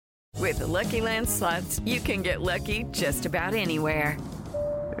With the Lucky Land Slots, you can get lucky just about anywhere.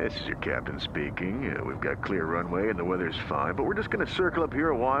 This is your captain speaking. We've got clear runway and the weather's fine, but we're just going to circle up here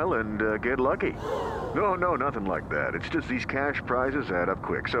a while and get lucky. No, nothing like that. It's just these cash prizes add up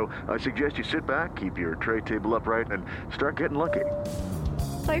quick. So I suggest you sit back, keep your tray table upright, and start getting lucky.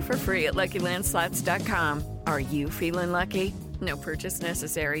 Play for free at LuckyLandSlots.com. Are you feeling lucky? No purchase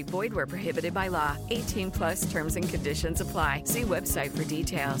necessary. Void where prohibited by law. 18+ terms and conditions apply. See website for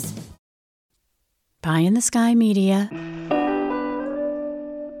details. Pie in the Sky Media.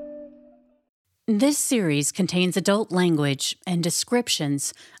 This series contains adult language and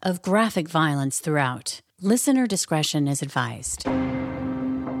descriptions of graphic violence throughout. Listener discretion is advised.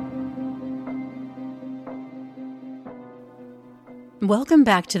 Welcome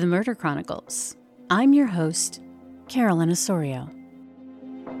back to the Murder Chronicles. I'm your host, Carolyn Osorio.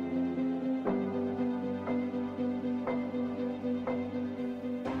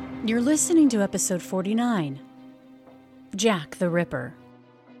 You're listening to episode 49, Jack the Ripper.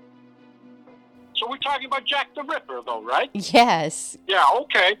 So we're talking about Jack the Ripper, though, right? Yes. Yeah,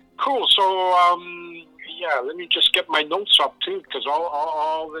 okay, cool. So, let me just get my notes up, too, because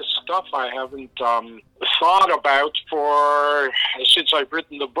all this stuff I haven't thought about since I've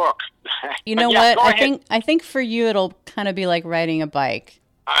written the book. You know what? I think for you it'll kind of be like riding a bike.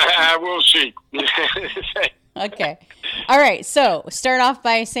 I will see. Okay. All right, so start off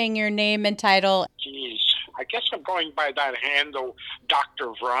by saying your name and title. Jeez, I guess I'm going by that handle, Dr.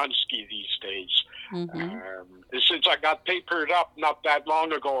 Vronsky, these days. Mm-hmm. Since I got papered up not that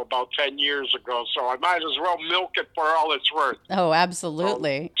long ago, about 10 years ago, so I might as well milk it for all it's worth. Oh,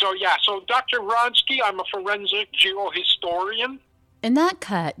 absolutely. So Dr. Vronsky, I'm a forensic geohistorian. In that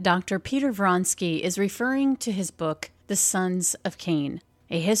cut, Dr. Peter Vronsky is referring to his book, The Sons of Cain,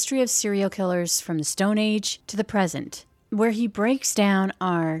 a history of serial killers from the Stone Age to the present, where he breaks down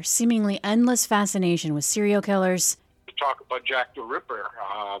our seemingly endless fascination with serial killers. Talk about Jack the Ripper,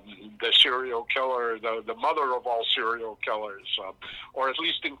 the serial killer, the mother of all serial killers, or at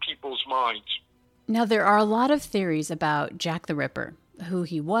least in people's minds. Now, there are a lot of theories about Jack the Ripper, who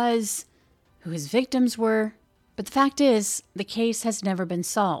he was, who his victims were, but the fact is, the case has never been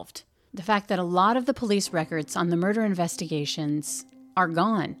solved. The fact that a lot of the police records on the murder investigations are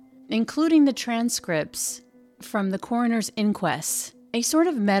gone, including the transcripts from the coroner's inquests, a sort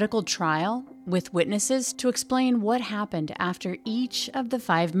of medical trial with witnesses to explain what happened after each of the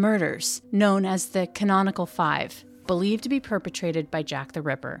 5 murders, known as the Canonical 5, believed to be perpetrated by Jack the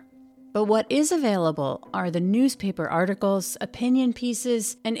Ripper. But what is available are the newspaper articles, opinion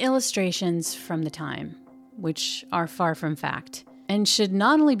pieces, and illustrations from the time, which are far from fact, and should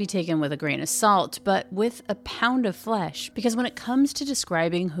not only be taken with a grain of salt, but with a pound of flesh, because when it comes to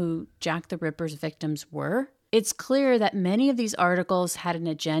describing who Jack the Ripper's victims were, it's clear that many of these articles had an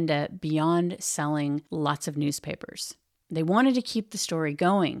agenda beyond selling lots of newspapers. They wanted to keep the story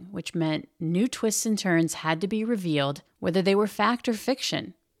going, which meant new twists and turns had to be revealed, whether they were fact or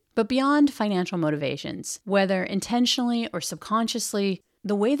fiction. But beyond financial motivations, whether intentionally or subconsciously,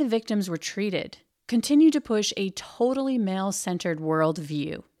 the way the victims were treated continued to push a totally male-centered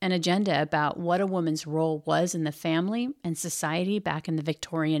worldview, an agenda about what a woman's role was in the family and society back in the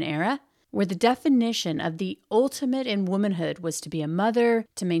Victorian era, where the definition of the ultimate in womanhood was to be a mother,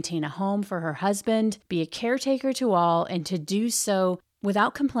 to maintain a home for her husband, be a caretaker to all, and to do so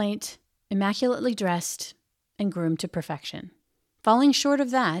without complaint, immaculately dressed, and groomed to perfection. Falling short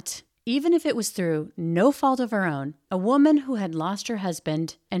of that, even if it was through no fault of her own, a woman who had lost her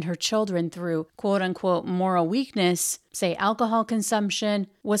husband and her children through quote-unquote moral weakness, say alcohol consumption,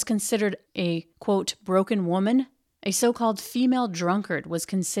 was considered a, quote, broken woman. A so-called female drunkard was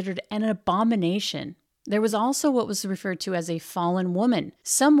considered an abomination. There was also what was referred to as a fallen woman,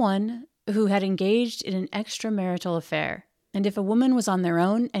 someone who had engaged in an extramarital affair. And if a woman was on their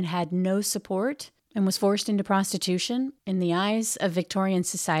own and had no support and was forced into prostitution, in the eyes of Victorian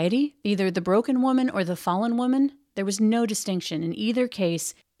society, either the broken woman or the fallen woman, there was no distinction. In either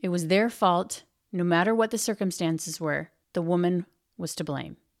case, it was their fault, no matter what the circumstances were. The woman was to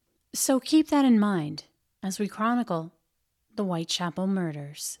blame. So keep that in mind as we chronicle the Whitechapel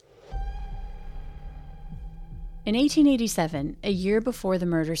murders. In 1887, a year before the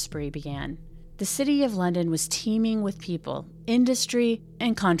murder spree began, the city of London was teeming with people, industry,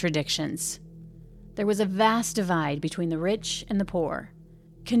 and contradictions. There was a vast divide between the rich and the poor,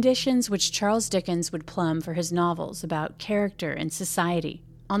 conditions which Charles Dickens would plumb for his novels about character and society.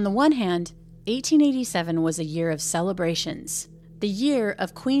 On the one hand, 1887 was a year of celebrations, the year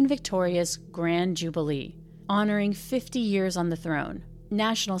of Queen Victoria's Grand Jubilee, honoring 50 years on the throne.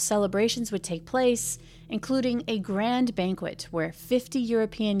 National celebrations would take place, including a grand banquet where 50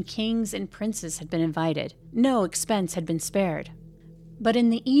 European kings and princes had been invited. No expense had been spared. But in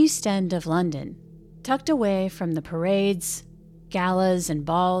the East End of London, tucked away from the parades, galas, and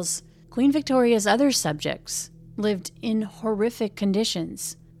balls, Queen Victoria's other subjects lived in horrific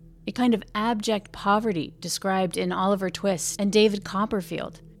conditions, a kind of abject poverty described in Oliver Twist and David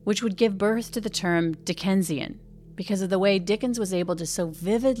Copperfield, which would give birth to the term Dickensian, because of the way Dickens was able to so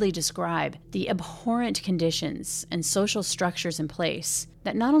vividly describe the abhorrent conditions and social structures in place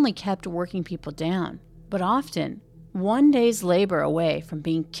that not only kept working people down, but often one day's labor away from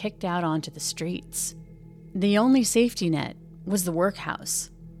being kicked out onto the streets. The only safety net was the workhouse,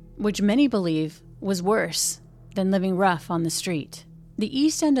 which many believe was worse than living rough on the street. The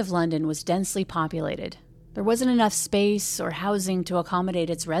East End of London was densely populated. There wasn't enough space or housing to accommodate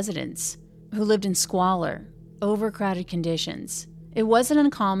its residents, who lived in squalor, overcrowded conditions. It wasn't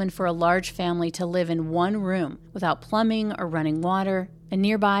uncommon for a large family to live in one room without plumbing or running water, and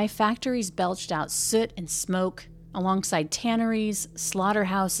nearby factories belched out soot and smoke, alongside tanneries,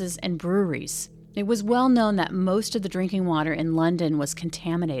 slaughterhouses, and breweries. It was well known that most of the drinking water in London was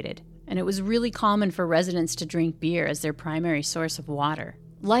contaminated, and it was really common for residents to drink beer as their primary source of water.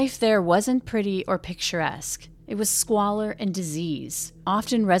 Life there wasn't pretty or picturesque. It was squalor and disease.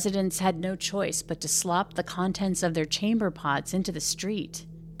 Often residents had no choice but to slop the contents of their chamber pots into the street.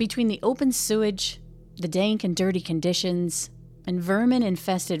 Between the open sewage, the dank and dirty conditions, and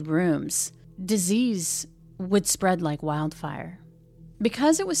vermin-infested rooms, disease would spread like wildfire.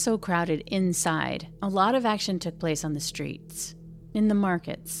 Because it was so crowded inside, a lot of action took place on the streets, in the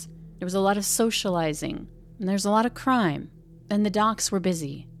markets. There was a lot of socializing, and there's a lot of crime, and the docks were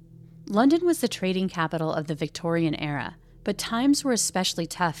busy. London was the trading capital of the Victorian era, but times were especially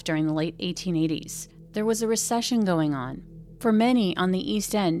tough during the late 1880s. There was a recession going on. For many on the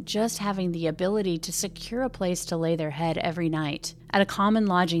East End, just having the ability to secure a place to lay their head every night at a common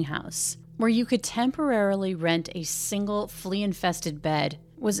lodging house, where you could temporarily rent a single flea-infested bed,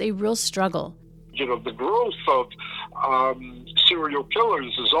 was a real struggle. The growth of serial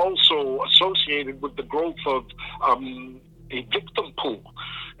killers is also associated with the growth of a victim pool.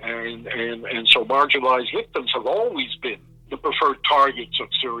 And so marginalized victims have always been the preferred targets of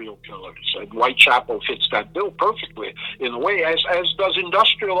serial killers. And Whitechapel fits that bill perfectly in a way, as does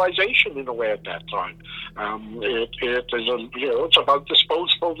industrialization in a way at that time. It is, it's about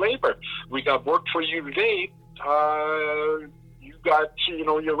disposable labor. We got work for you today. You got,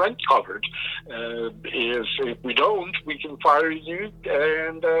 your rent covered. If we don't, we can fire you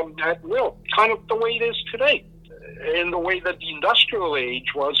and at will. Kind of the way it is today. In the way that the industrial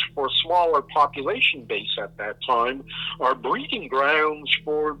age was for smaller population base at that time, are breeding grounds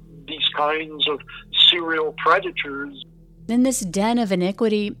for these kinds of serial predators. In this den of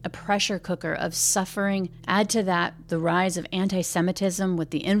iniquity, a pressure cooker of suffering, add to that the rise of anti-Semitism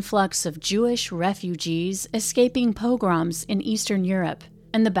with the influx of Jewish refugees escaping pogroms in Eastern Europe,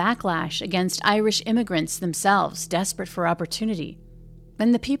 and the backlash against Irish immigrants themselves desperate for opportunity.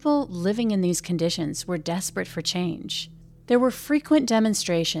 And the people living in these conditions were desperate for change. There were frequent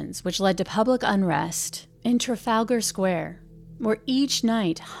demonstrations which led to public unrest in Trafalgar Square, where each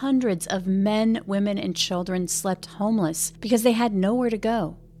night hundreds of men, women, and children slept homeless because they had nowhere to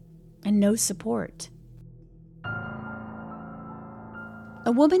go and no support.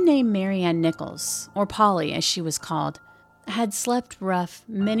 A woman named Mary Ann Nichols, or Polly as she was called, had slept rough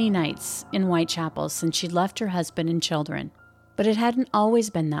many nights in Whitechapel since she'd left her husband and children. But it hadn't always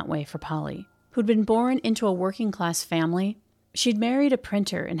been that way for Polly, who'd been born into a working-class family. She'd married a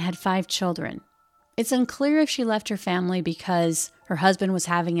printer and had 5 children. It's unclear if she left her family because her husband was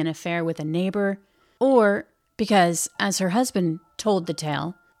having an affair with a neighbor, or because, as her husband told the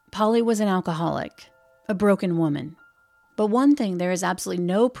tale, Polly was an alcoholic, a broken woman. But one thing there is absolutely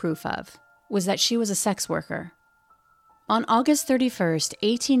no proof of was that she was a sex worker. On August 31st,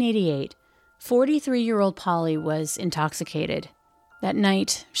 1888, 43-year-old Polly was intoxicated. That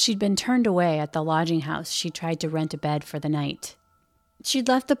night, she'd been turned away at the lodging house she tried to rent a bed for the night. She'd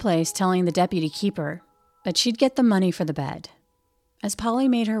left the place telling the deputy keeper that she'd get the money for the bed. As Polly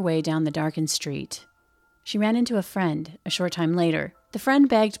made her way down the darkened street, she ran into a friend a short time later. The friend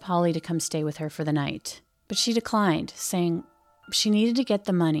begged Polly to come stay with her for the night, but she declined, saying she needed to get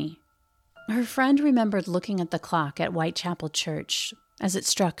the money. Her friend remembered looking at the clock at Whitechapel Church as it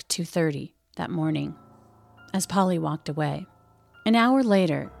struck 2:30 that morning, as Polly walked away. An hour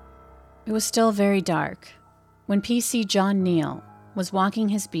later, it was still very dark, when PC John Neal was walking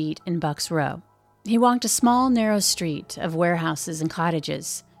his beat in Bucks Row. He walked a small, narrow street of warehouses and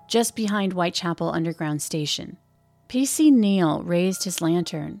cottages just behind Whitechapel Underground Station. P.C. Neal raised his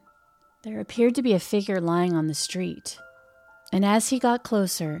lantern. There appeared to be a figure lying on the street. And as he got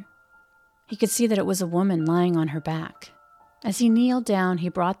closer, he could see that it was a woman lying on her back. As he kneeled down, he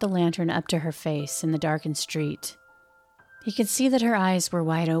brought the lantern up to her face in the darkened street. He could see that her eyes were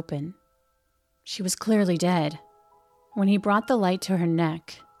wide open. She was clearly dead. When he brought the light to her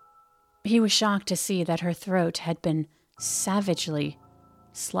neck, he was shocked to see that her throat had been savagely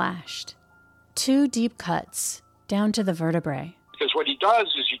slashed. 2 deep cuts down to the vertebrae. Because what he does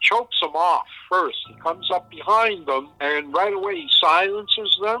is he chokes them off first. He comes up behind them, and right away he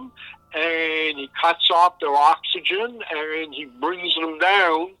silences them, and he cuts off their oxygen, and he brings them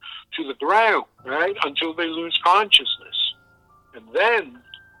down to the ground, right, until they lose consciousness. And then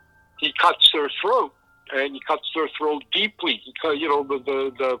he cuts their throat, and he cuts their throat deeply.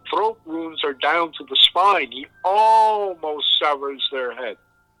 The throat wounds are down to the spine. He almost severs their head.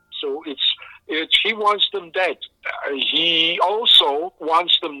 So he wants them dead. He also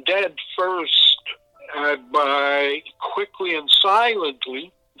wants them dead first by quickly and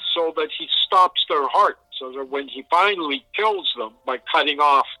silently, so that he stops their heart, so that when he finally kills them by cutting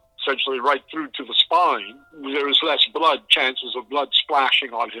off essentially right through to the spine, there is less chances of blood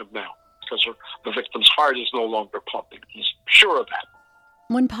splashing on him now, because the victim's heart is no longer pumping. He's sure of that.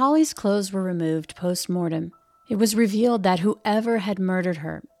 When Polly's clothes were removed post-mortem, it was revealed that whoever had murdered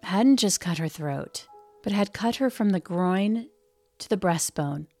her hadn't just cut her throat, but had cut her from the groin to the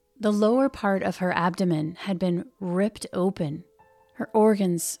breastbone. The lower part of her abdomen had been ripped open. Her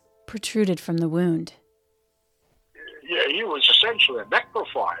organs protruded from the wound. Yeah, he was essentially a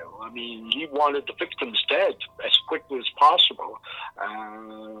necrophile. I mean, he wanted the victims dead as quickly as possible.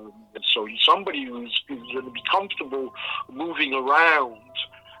 So he's somebody who's going to be comfortable moving around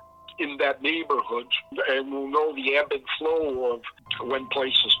in that neighborhood and will know the ebb and flow of when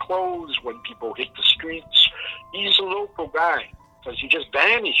places close, when people hit the streets. He's a local guy because he just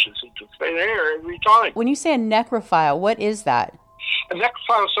vanishes into thin air every time. When you say a necrophile, what is that? A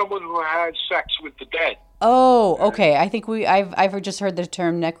necrophile is someone who has sex with the dead. Oh, okay. I think I've just heard the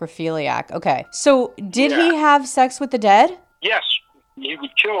term necrophiliac. Okay. So did he have sex with the dead? Yes. He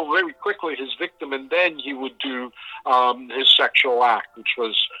would kill very quickly his victim, and then he would do his sexual act, which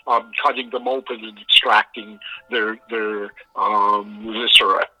was cutting them open and extracting their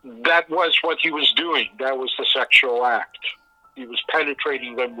viscera. That was what he was doing. That was the sexual act. He was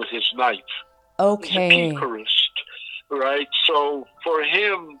penetrating them with his knife. Okay. He's a peakerist, right? So for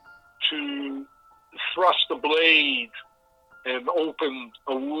him to thrust a blade and open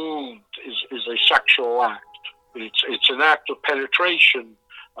a wound is a sexual act. It's an act of penetration,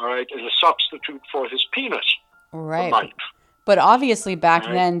 all right, as a substitute for his penis. Right. But obviously back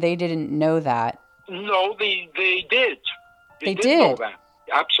then they didn't know that. No, they did. They did know that.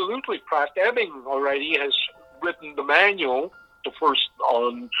 Absolutely. Pratt Ebbing already has written the manual, the first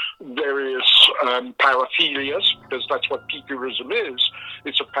on various paraphilias, because that's what peakerism is.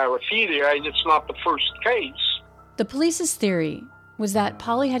 It's a paraphilia, and it's not the first case. The police's theory was that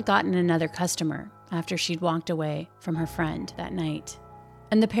Polly had gotten another customer after she'd walked away from her friend that night.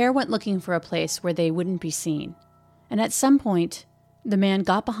 And the pair went looking for a place where they wouldn't be seen. And at some point, the man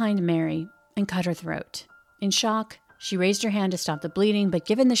got behind Mary and cut her throat. In shock, she raised her hand to stop the bleeding, but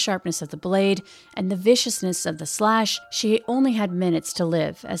given the sharpness of the blade and the viciousness of the slash, she only had minutes to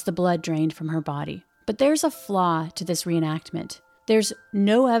live as the blood drained from her body. But there's a flaw to this reenactment. There's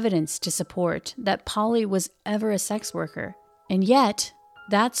no evidence to support that Polly was ever a sex worker. And yet,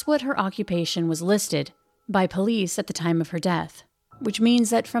 that's what her occupation was listed by police at the time of her death, which means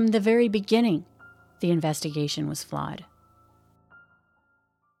that from the very beginning, the investigation was flawed.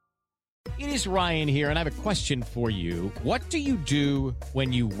 It is Ryan here, and I have a question for you. What do you do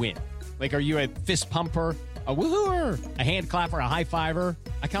when you win? Like, are you a fist pumper, a woo-hooer, a hand clapper, a high fiver?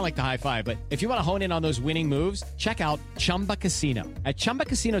 I kind of like the high five, but if you want to hone in on those winning moves, check out Chumba Casino. At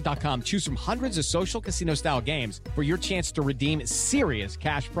ChumbaCasino.com, choose from hundreds of social casino-style games for your chance to redeem serious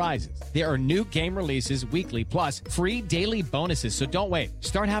cash prizes. There are new game releases weekly, plus free daily bonuses, so don't wait.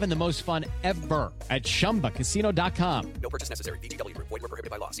 Start having the most fun ever at ChumbaCasino.com. No purchase necessary. VGW. Void where prohibited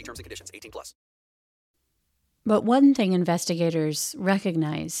by law. See terms and conditions. 18+. But one thing investigators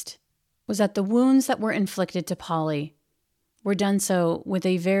recognized was that the wounds that were inflicted to Polly were done so with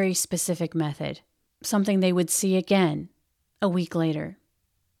a very specific method, something they would see again a week later.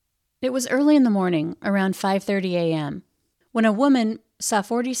 It was early in the morning, around 5:30 a.m., when a woman saw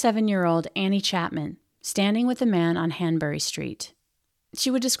 47-year-old Annie Chapman standing with a man on Hanbury Street. She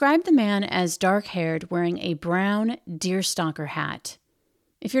would describe the man as dark-haired, wearing a brown deerstalker hat.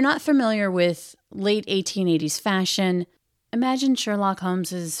 If you're not familiar with late 1880s fashion, imagine Sherlock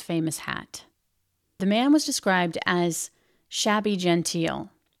Holmes's famous hat. The man was described as shabby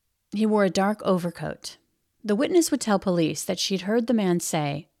genteel. He wore a dark overcoat. The witness would tell police that she'd heard the man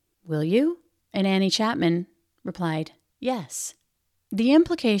say, "Will you?" And Annie Chapman replied, "Yes." The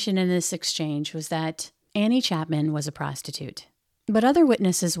implication in this exchange was that Annie Chapman was a prostitute. But other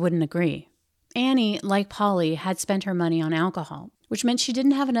witnesses wouldn't agree. Annie, like Polly, had spent her money on alcohol, which meant she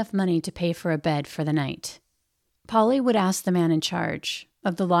didn't have enough money to pay for a bed for the night. Polly would ask the man in charge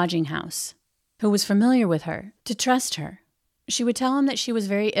of the lodging house, who was familiar with her, to trust her. She would tell him that she was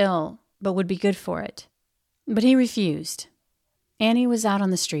very ill, but would be good for it. But he refused. Annie was out on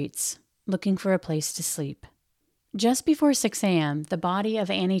the streets, looking for a place to sleep. Just before 6 a.m., the body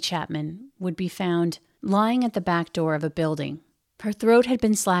of Annie Chapman would be found lying at the back door of a building. Her throat had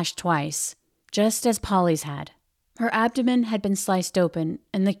been slashed twice, just as Polly's had. Her abdomen had been sliced open,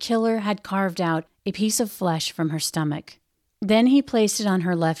 and the killer had carved out a piece of flesh from her stomach. Then he placed it on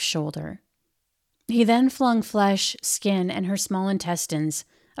her left shoulder. He then flung flesh, skin, and her small intestines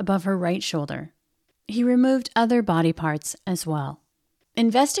above her right shoulder. He removed other body parts as well.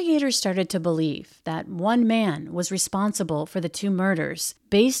 Investigators started to believe that one man was responsible for the 2 murders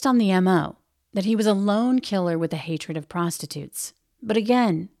based on the MO, that he was a lone killer with a hatred of prostitutes. But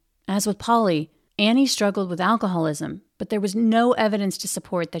again, as with Polly, Annie struggled with alcoholism, but there was no evidence to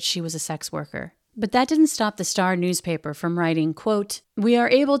support that she was a sex worker. But that didn't stop the Star newspaper from writing, quote, "We are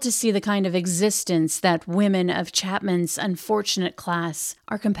able to see the kind of existence that women of Chapman's unfortunate class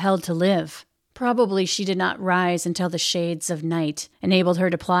are compelled to live. Probably she did not rise until the shades of night enabled her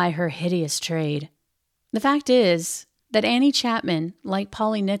to ply her hideous trade." The fact is that Annie Chapman, like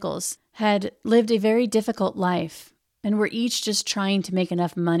Polly Nichols, had lived a very difficult life and were each just trying to make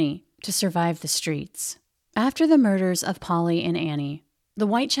enough money to survive the streets. After the murders of Polly and Annie, the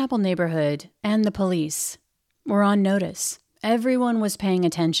Whitechapel neighborhood and the police were on notice. Everyone was paying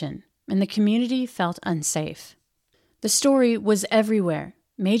attention, and the community felt unsafe. The story was everywhere,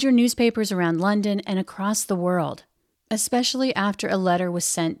 major newspapers around London and across the world, especially after a letter was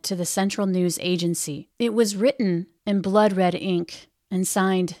sent to the Central News Agency. It was written in blood-red ink and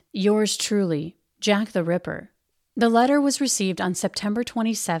signed, "Yours truly, Jack the Ripper." The letter was received on September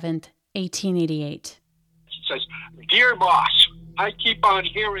 27th, 1888. It says, "Dear boss, I keep on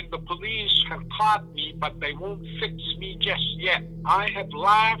hearing the police have caught me, but they won't fix me just yet. I have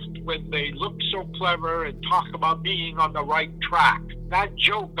laughed when they look so clever and talk about being on the right track. That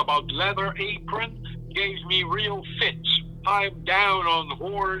joke about leather apron gave me real fits. I'm down on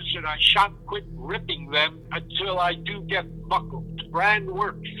whores and I shan't quit ripping them until I do get buckled. Grand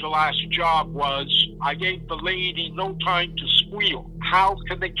work the last job was. I gave the lady no time to squeal. How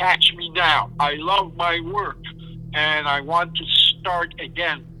can they catch me now? I love my work and I want to start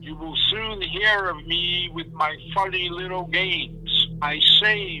again. You will soon hear of me with my funny little games. I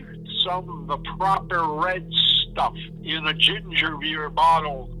saved some of the proper red stuff in a ginger beer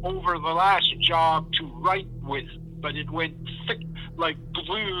bottle over the last job to write with, but it went thick like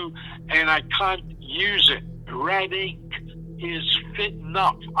glue and I can't use it. Red ink is fit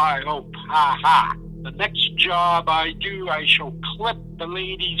enough, I hope. Ha ha. The next job I do, I shall clip the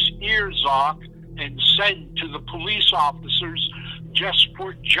lady's ears off and send to the police officers just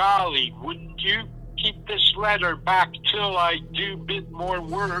for jolly, wouldn't you? Keep this letter back till I do bit more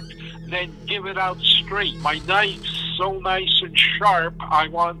work, then give it out straight. My knife's so nice and sharp, I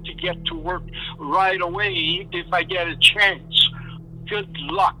want to get to work right away if I get a chance. Good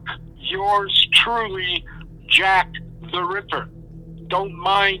luck. Yours truly, Jack the Ripper. Don't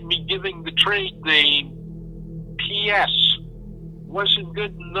mind me giving the trade name. P.S. Wasn't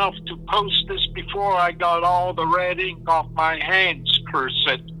good enough to post this before I got all the red ink off my hands, curse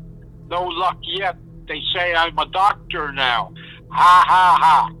it. No luck yet. They say I'm a doctor now. Ha ha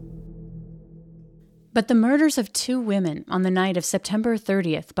ha. But the murders of 2 women on the night of September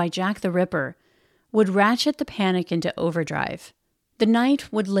 30th by Jack the Ripper would ratchet the panic into overdrive. The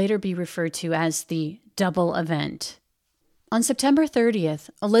night would later be referred to as the double event. On September 30th,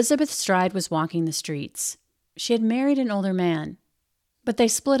 Elizabeth Stride was walking the streets. She had married an older man, but they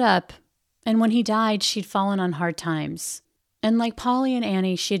split up, and when he died, she'd fallen on hard times. And like Polly and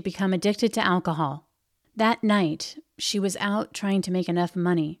Annie, she had become addicted to alcohol. That night, she was out trying to make enough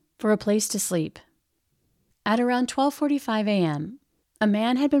money for a place to sleep. At around 12:45 a.m., a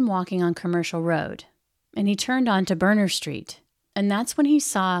man had been walking on Commercial Road, and he turned onto Burner Street, and that's when he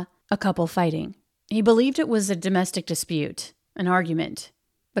saw a couple fighting. He believed it was a domestic dispute, an argument,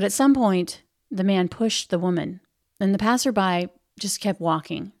 but at some point, the man pushed the woman, and the passerby just kept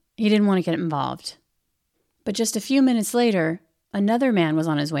walking. He didn't want to get involved. But just a few minutes later, another man was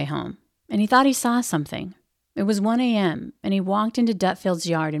on his way home, and he thought he saw something. It was 1 a.m., and he walked into Dutfield's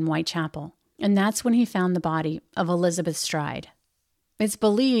yard in Whitechapel. And that's when he found the body of Elizabeth Stride. It's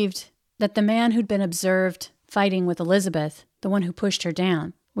believed that the man who'd been observed fighting with Elizabeth, the one who pushed her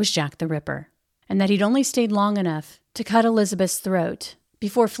down, was Jack the Ripper, and that he'd only stayed long enough to cut Elizabeth's throat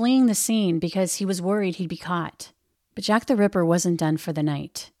before fleeing the scene because he was worried he'd be caught. But Jack the Ripper wasn't done for the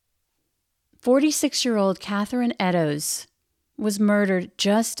night. 46-year-old Catherine Eddowes was murdered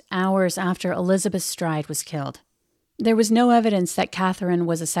just hours after Elizabeth Stride was killed. There was no evidence that Catherine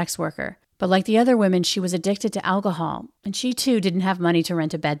was a sex worker, but like the other women, she was addicted to alcohol, and she too didn't have money to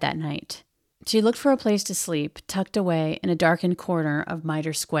rent a bed that night. She looked for a place to sleep, tucked away in a darkened corner of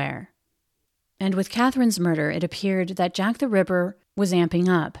Mitre Square. And with Catherine's murder, it appeared that Jack the Ripper was amping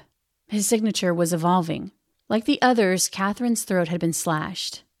up. His signature was evolving. Like the others, Catherine's throat had been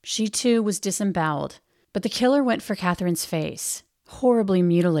slashed. She too was disemboweled, but the killer went for Catherine's face, horribly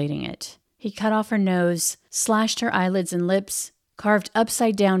mutilating it. He cut off her nose, slashed her eyelids and lips, carved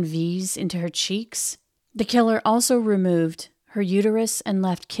upside-down V's into her cheeks. The killer also removed her uterus and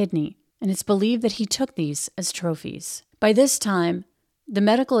left kidney, and it's believed that he took these as trophies. By this time, the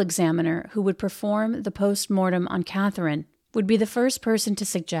medical examiner who would perform the post-mortem on Catherine would be the first person to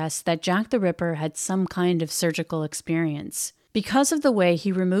suggest that Jack the Ripper had some kind of surgical experience because of the way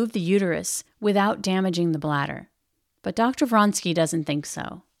he removed the uterus without damaging the bladder. But Dr. Vronsky doesn't think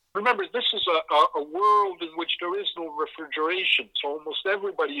so. Remember, this is a world in which there is no refrigeration, so almost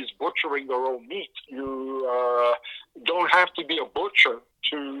everybody is butchering their own meat. You don't have to be a butcher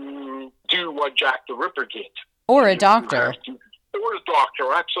to do what Jack the Ripper did. Or a doctor. Or a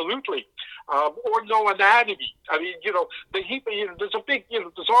doctor, absolutely. Or no anatomy. I mean, there's a big,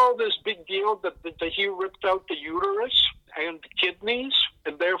 there's all this big deal that he ripped out the uterus and the kidneys,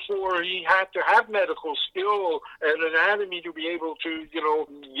 and therefore he had to have medical skill and anatomy to be able to,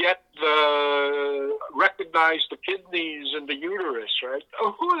 recognize the kidneys and the uterus, right?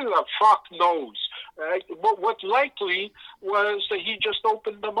 Who the fuck knows, right? What likely was that he just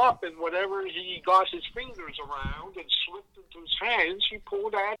opened them up, and whatever he got his fingers around and slipped into his hands, he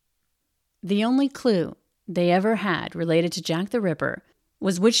pulled out. The only clue they ever had related to Jack the Ripper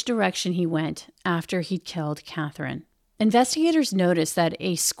was which direction he went after he'd killed Catherine. Investigators noticed that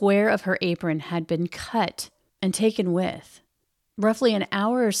a square of her apron had been cut and taken with. Roughly an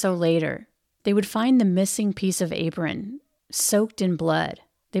hour or so later, they would find the missing piece of apron soaked in blood.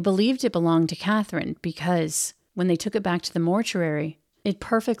 They believed it belonged to Catherine because, when they took it back to the mortuary, it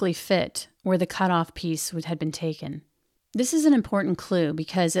perfectly fit where the cut-off piece had been taken. This is an important clue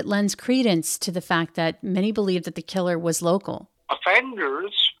because it lends credence to the fact that many believe that the killer was local.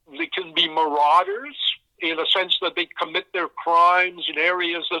 Offenders, they can be marauders, in a sense that they commit their crimes in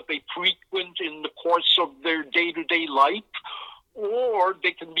areas that they frequent in the course of their day-to-day life, or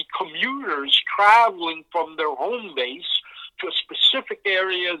they can be commuters traveling from their home base to a specific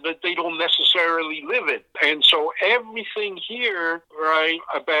area that they don't necessarily live in. And so everything here, right,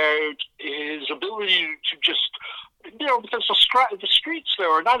 about his ability to just, because the streets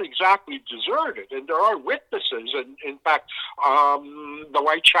there are not exactly deserted, and there are witnesses. And in fact, the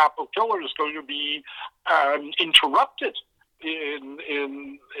Whitechapel killer is going to be interrupted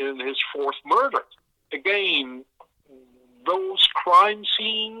in his fourth murder. Again, those crime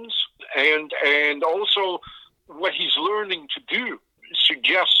scenes and also what he's learning to do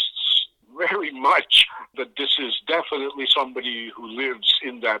suggests very much that this is definitely somebody who lives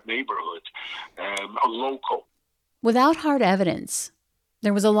in that neighborhood, a local. Without hard evidence,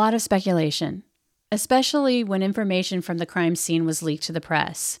 there was a lot of speculation, especially when information from the crime scene was leaked to the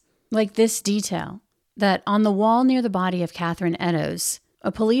press. Like this detail, that on the wall near the body of Catherine Eddowes,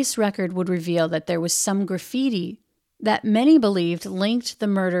 a police record would reveal that there was some graffiti that many believed linked the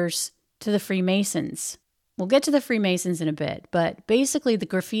murders to the Freemasons. We'll get to the Freemasons in a bit, but basically the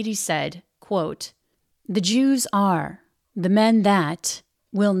graffiti said, quote, "The Jews are the men that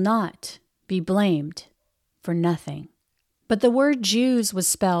will not be blamed for nothing." But the word Jews was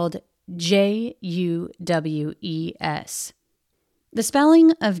spelled Juwes. The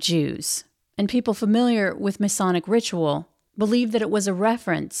spelling of Jews, and people familiar with Masonic ritual, believed that it was a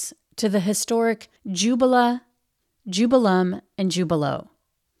reference to the historic Jubela, Jubilum, and Jubilo.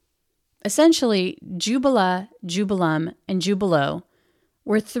 Essentially, Jubela, Jubilum, and Jubilo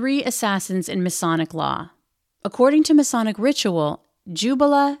were three assassins in Masonic law. According to Masonic ritual,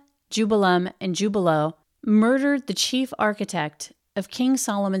 Jubela, Jubilum, and Jubilo murdered the chief architect of King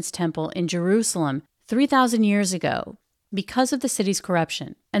Solomon's temple in Jerusalem 3,000 years ago because of the city's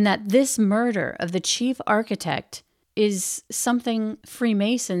corruption, and that this murder of the chief architect is something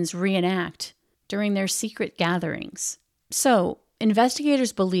Freemasons reenact during their secret gatherings. So,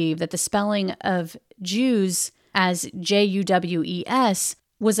 investigators believe that the spelling of Jews as Juwes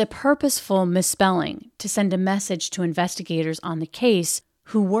was a purposeful misspelling to send a message to investigators on the case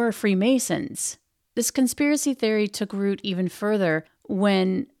who were Freemasons. This conspiracy theory took root even further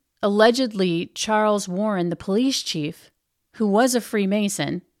when allegedly Charles Warren, the police chief, who was a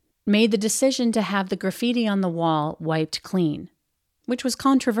Freemason, made the decision to have the graffiti on the wall wiped clean, which was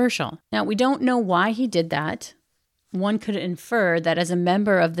controversial. Now, we don't know why he did that. One could infer that as a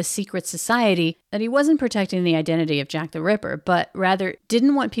member of the secret society, that he wasn't protecting the identity of Jack the Ripper, but rather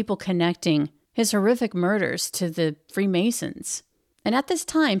didn't want people connecting his horrific murders to the Freemasons. And at this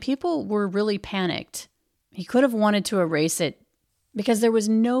time, people were really panicked. He could have wanted to erase it because there was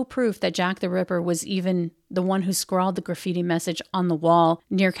no proof that Jack the Ripper was even the one who scrawled the graffiti message on the wall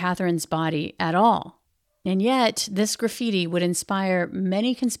near Catherine's body at all. And yet, this graffiti would inspire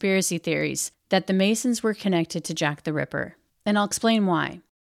many conspiracy theories that the Masons were connected to Jack the Ripper. And I'll explain why.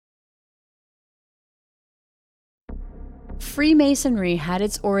 Freemasonry had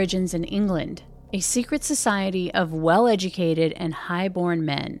its origins in England, a secret society of well-educated and high-born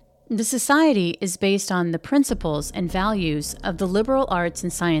men. The society is based on the principles and values of the liberal arts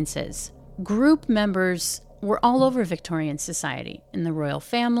and sciences. Group members were all over Victorian society, in the royal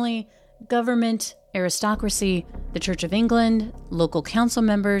family, government, aristocracy, the Church of England, local council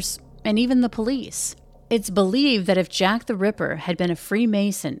members, and even the police. It's believed that if Jack the Ripper had been a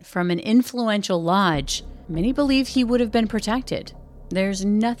Freemason from an influential lodge, many believe he would have been protected. There's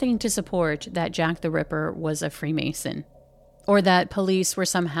nothing to support that Jack the Ripper was a Freemason, or that police were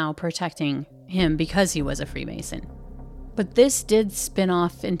somehow protecting him because he was a Freemason. But this did spin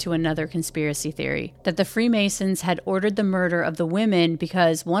off into another conspiracy theory, that the Freemasons had ordered the murder of the women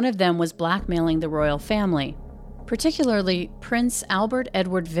because one of them was blackmailing the royal family, particularly Prince Albert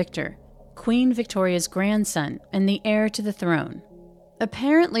Edward Victor, Queen Victoria's grandson and the heir to the throne.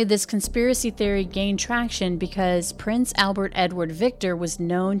 Apparently, this conspiracy theory gained traction because Prince Albert Edward Victor was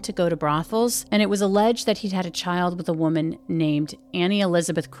known to go to brothels, and it was alleged that he'd had a child with a woman named Annie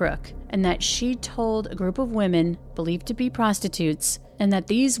Elizabeth Crook, and that she told a group of women, believed to be prostitutes, and that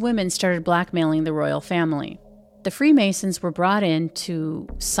these women started blackmailing the royal family. The Freemasons were brought in to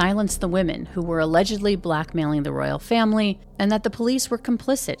silence the women who were allegedly blackmailing the royal family, and that the police were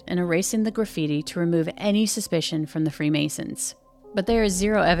complicit in erasing the graffiti to remove any suspicion from the Freemasons. But there is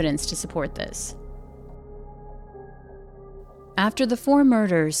zero evidence to support this. After the 4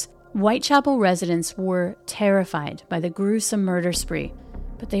 murders, Whitechapel residents were terrified by the gruesome murder spree,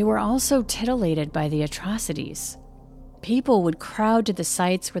 but they were also titillated by the atrocities. People would crowd to the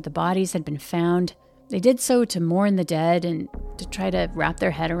sites where the bodies had been found. They did so to mourn the dead and to try to wrap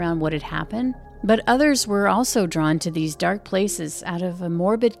their head around what had happened. But others were also drawn to these dark places out of a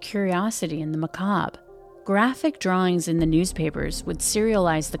morbid curiosity in the macabre. Graphic drawings in the newspapers would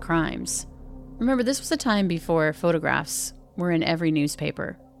serialize the crimes. Remember, this was a time before photographs were in every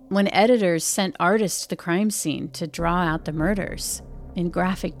newspaper, when editors sent artists to the crime scene to draw out the murders in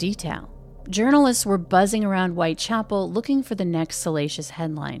graphic detail. Journalists were buzzing around Whitechapel looking for the next salacious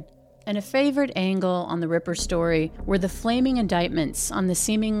headline. And a favorite angle on the Ripper story were the flaming indictments on the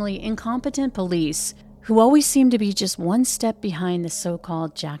seemingly incompetent police who always seemed to be just one step behind the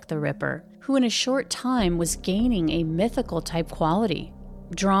so-called Jack the Ripper, who in a short time was gaining a mythical type quality.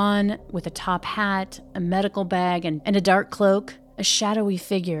 Drawn with a top hat, a medical bag, and a dark cloak, a shadowy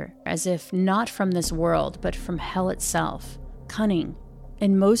figure, as if not from this world, but from hell itself, cunning,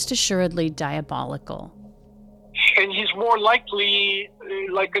 and most assuredly diabolical. And he's more likely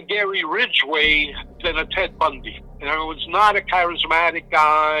like a Gary Ridgway than a Ted Bundy. You know, it's not a charismatic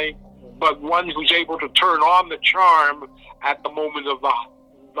guy, but one who's able to turn on the charm at the moment of the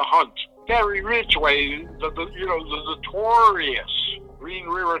hunt. Gary Ridgway, the notorious Green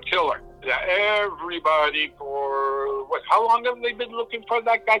River Killer. Everybody for, how long have they been looking for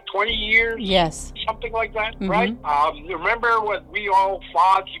that guy? 20 years? Yes. Something like that, right? Remember what we all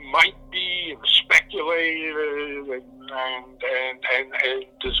thought he might be, and speculated, and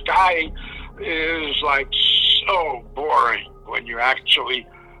this guy is like so boring when you actually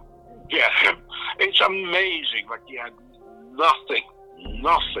get him. It's amazing. Like he had nothing.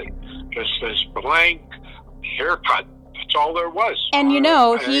 Just this blank haircut. That's all there was. And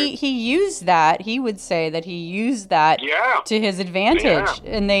he used that. He would say that he used that to his advantage.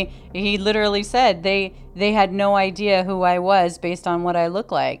 Yeah. And he literally said they had no idea who I was based on what I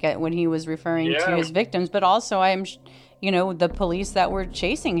look like when he was referring to his victims. But also the police that were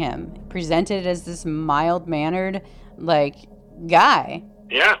chasing him presented as this mild-mannered guy.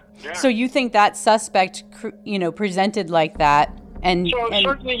 Yeah. So you think that suspect presented like that? And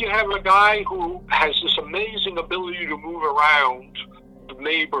certainly you have a guy who has this amazing ability to move around the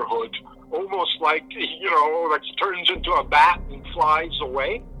neighborhood almost like turns into a bat and flies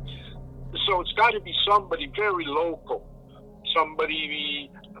away. So it's got to be somebody very local, somebody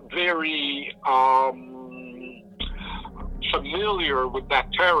very familiar with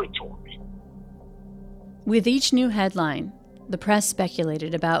that territory. With each new headline, the press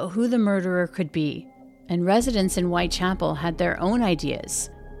speculated about who the murderer could be, and residents in Whitechapel had their own ideas.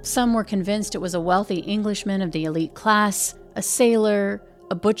 Some were convinced it was a wealthy Englishman of the elite class, a sailor,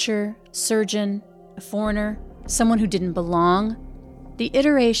 a butcher, surgeon, a foreigner, someone who didn't belong. The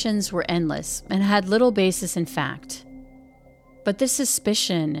iterations were endless and had little basis in fact. But this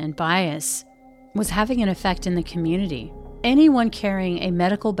suspicion and bias was having an effect in the community. Anyone carrying a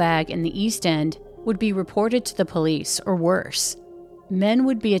medical bag in the East End would be reported to the police, or worse. Men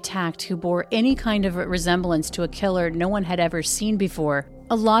would be attacked who bore any kind of resemblance to a killer no one had ever seen before.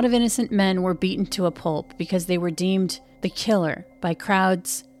 A lot of innocent men were beaten to a pulp because they were deemed the killer by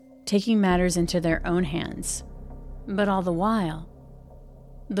crowds taking matters into their own hands. But all the while,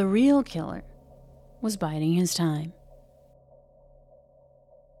 the real killer was biding his time.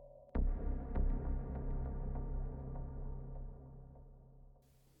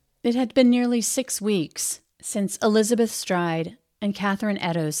 It had been nearly 6 weeks since Elizabeth Stride and Catherine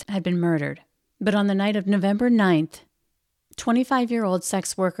Eddowes had been murdered. But on the night of November 9th, 25-year-old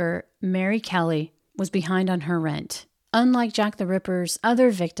sex worker Mary Kelly was behind on her rent. Unlike Jack the Ripper's other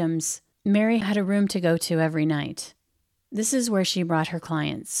victims, Mary had a room to go to every night. This is where she brought her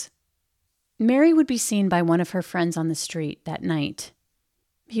clients. Mary would be seen by one of her friends on the street that night.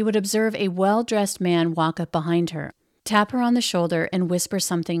 He would observe a well-dressed man walk up behind her, tap her on the shoulder, and whisper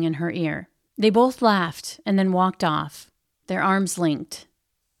something in her ear. They both laughed and then walked off, their arms linked.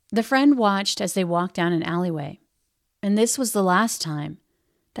 The friend watched as they walked down an alleyway, and this was the last time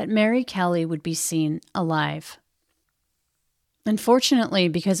that Mary Kelly would be seen alive. Unfortunately,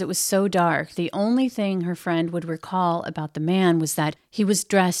 because it was so dark, the only thing her friend would recall about the man was that he was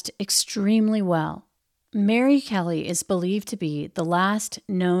dressed extremely well. Mary Kelly is believed to be the last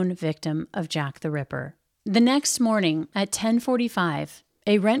known victim of Jack the Ripper. The next morning at 10:45,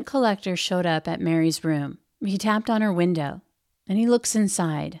 a rent collector showed up at Mary's room. He tapped on her window, and he looks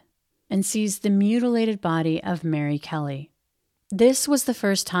inside and sees the mutilated body of Mary Kelly. This was the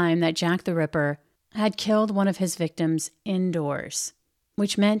first time that Jack the Ripper had killed one of his victims indoors,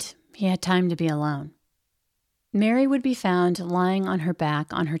 which meant he had time to be alone. Mary would be found lying on her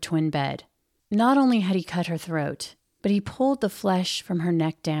back on her twin bed. Not only had he cut her throat, but he pulled the flesh from her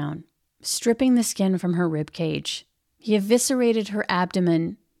neck down, stripping the skin from her rib cage. He eviscerated her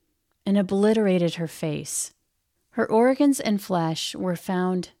abdomen and obliterated her face. Her organs and flesh were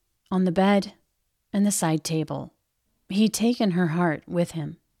found on the bed and the side table. He'd taken her heart with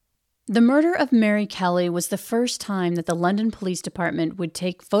him. The murder of Mary Kelly was the first time that the London Police Department would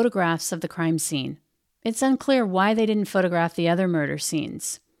take photographs of the crime scene. It's unclear why they didn't photograph the other murder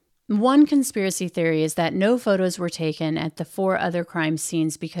scenes. One conspiracy theory is that no photos were taken at the 4 other crime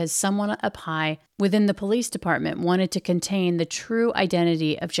scenes because someone up high within the police department wanted to contain the true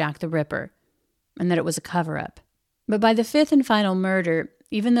identity of Jack the Ripper, and that it was a cover-up. But by the 5th and final murder,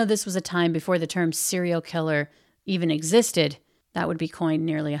 even though this was a time before the term serial killer even existed, that would be coined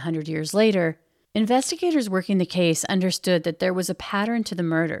nearly 100 years later, investigators working the case understood that there was a pattern to the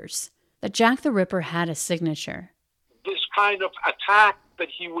murders, that Jack the Ripper had a signature. This kind of attack that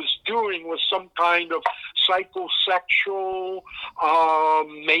he was doing was some kind of psychosexual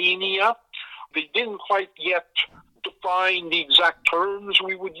mania. They didn't quite yet define the exact terms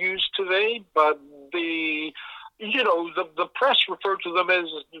we would use today, but the press referred to them as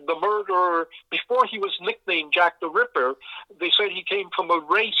the murderer. Before he was nicknamed Jack the Ripper, they said he came from a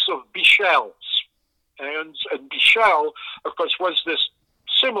race of Bichels. And Bichel, of course, was this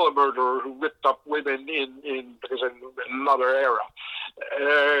similar murderer who ripped up women in another era,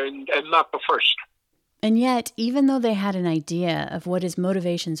 and not the first. And yet, even though they had an idea of what his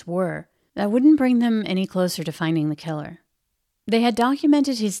motivations were, that wouldn't bring them any closer to finding the killer. They had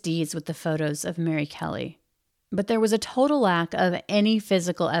documented his deeds with the photos of Mary Kelly, but there was a total lack of any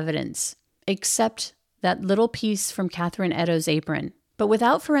physical evidence, except that little piece from Catherine Eddowes' apron. But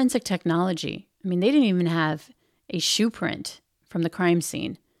without forensic technology, they didn't even have a shoe print from the crime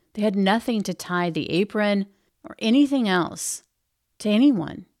scene. They had nothing to tie the apron or anything else to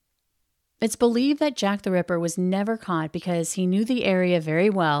anyone. It's believed that Jack the Ripper was never caught because he knew the area very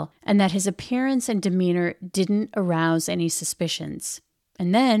well and that his appearance and demeanor didn't arouse any suspicions.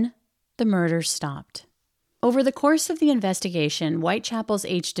 And then the murders stopped. Over the course of the investigation, Whitechapel's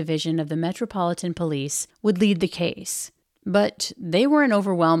H Division of the Metropolitan Police would lead the case, but they were in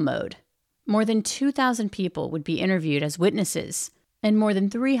overwhelm mode. More than 2,000 people would be interviewed as witnesses, and more than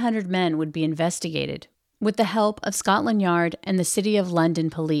 300 men would be investigated, with the help of Scotland Yard and the City of London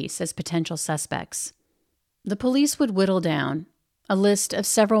police as potential suspects. The police would whittle down a list of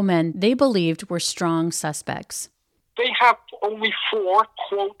several men they believed were strong suspects. They have only 4,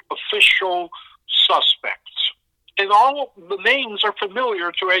 quote, official suspects. And all the names are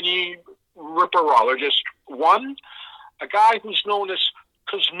familiar to any ripperologist. One, a guy who's known as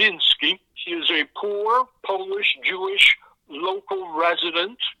Kosminski. He is a poor Polish Jewish local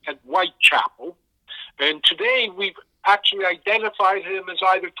resident at Whitechapel. And today we've actually identified him as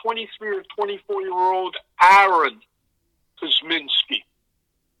either 23 or 24-year-old Aaron Kosminski,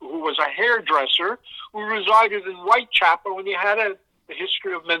 who was a hairdresser who resided in Whitechapel and he had a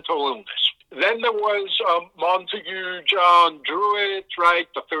history of mental illness. Then there was Montague John Druitt, right,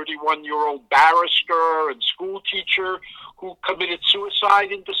 the 31-year-old barrister and school teacher who committed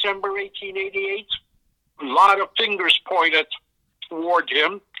suicide in December 1888. A lot of fingers pointed toward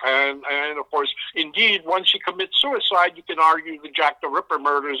him. And of course, indeed, once he commits suicide, you can argue the Jack the Ripper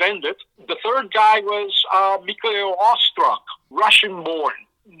murders ended. The third guy was Mikhail Ostrog, Russian-born,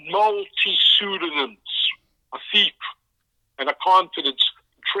 multi-pseudonyms, a thief and a confidence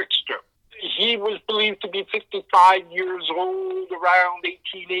trickster. He was believed to be 55 years old around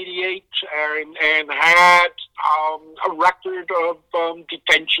 1888 and had a record of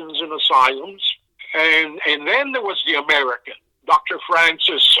detentions in asylums. And then there was the American, Dr.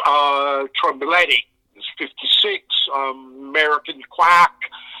 Francis Trombletti. He was 56, American quack.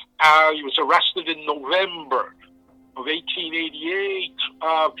 He was arrested in November of 1888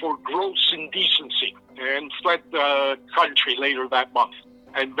 for gross indecency and fled the country later that month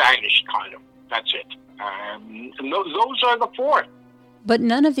and vanished, kind of. That's it. And those are the 4. But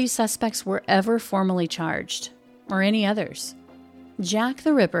none of these suspects were ever formally charged, or any others. Jack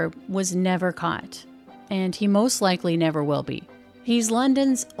the Ripper was never caught, and he most likely never will be. He's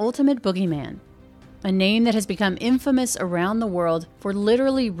London's ultimate boogeyman, a name that has become infamous around the world for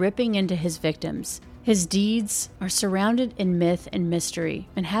literally ripping into his victims. His deeds are surrounded in myth and mystery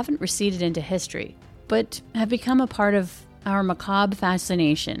and haven't receded into history, but have become a part of our macabre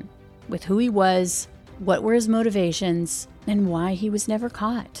fascination with who he was, what were his motivations, and why he was never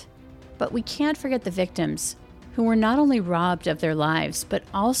caught. But we can't forget the victims, who were not only robbed of their lives, but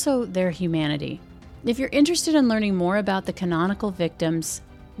also their humanity. If you're interested in learning more about the canonical victims,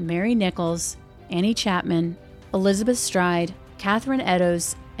 Mary Nichols, Annie Chapman, Elizabeth Stride, Catherine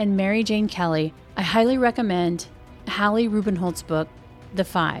Eddowes, and Mary Jane Kelly, I highly recommend Hallie Rubenholtz's book, The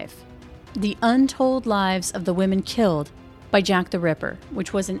Five, The Untold Lives of the Women Killed by Jack the Ripper,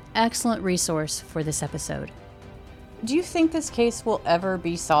 which was an excellent resource for this episode. Do you think this case will ever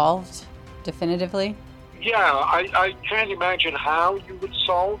be solved definitively? Yeah, I can't imagine how you would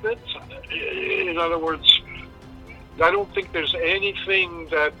solve it. In other words, I don't think there's anything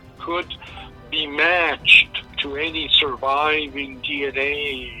that could be matched to any surviving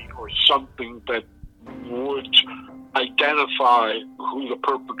DNA or something that would identify who the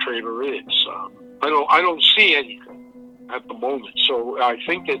perpetrator is. I don't see anything at the moment, so I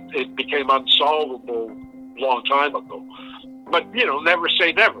think it became unsolvable a long time ago. But, never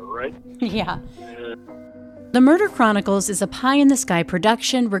say never, right? Yeah. The Murder Chronicles is a pie-in-the-sky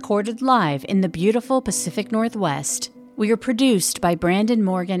production recorded live in the beautiful Pacific Northwest. We are produced by Brandon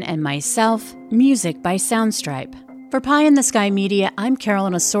Morgan and myself, music by Soundstripe. For Pie in the Sky Media, I'm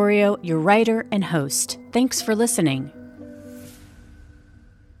Carolyn Osorio, your writer and host. Thanks for listening.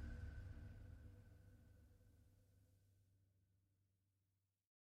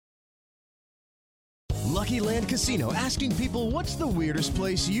 Lucky Land Casino, asking people, what's the weirdest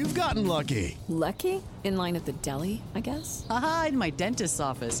place you've gotten lucky? Lucky? In line at the deli, I guess? Aha, in my dentist's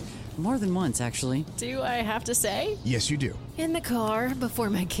office. More than once, actually. Do I have to say? Yes, you do. In the car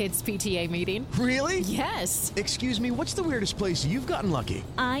before my kids' PTA meeting. Really? Yes. Excuse me, what's the weirdest place you've gotten lucky?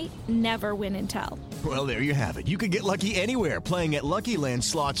 I never win and tell. Well, there you have it. You can get lucky anywhere, playing at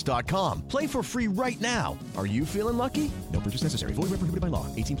LuckyLandSlots.com. Play for free right now. Are you feeling lucky? No purchase necessary. Void where prohibited by law.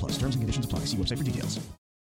 18+. Terms and conditions apply. See website for details.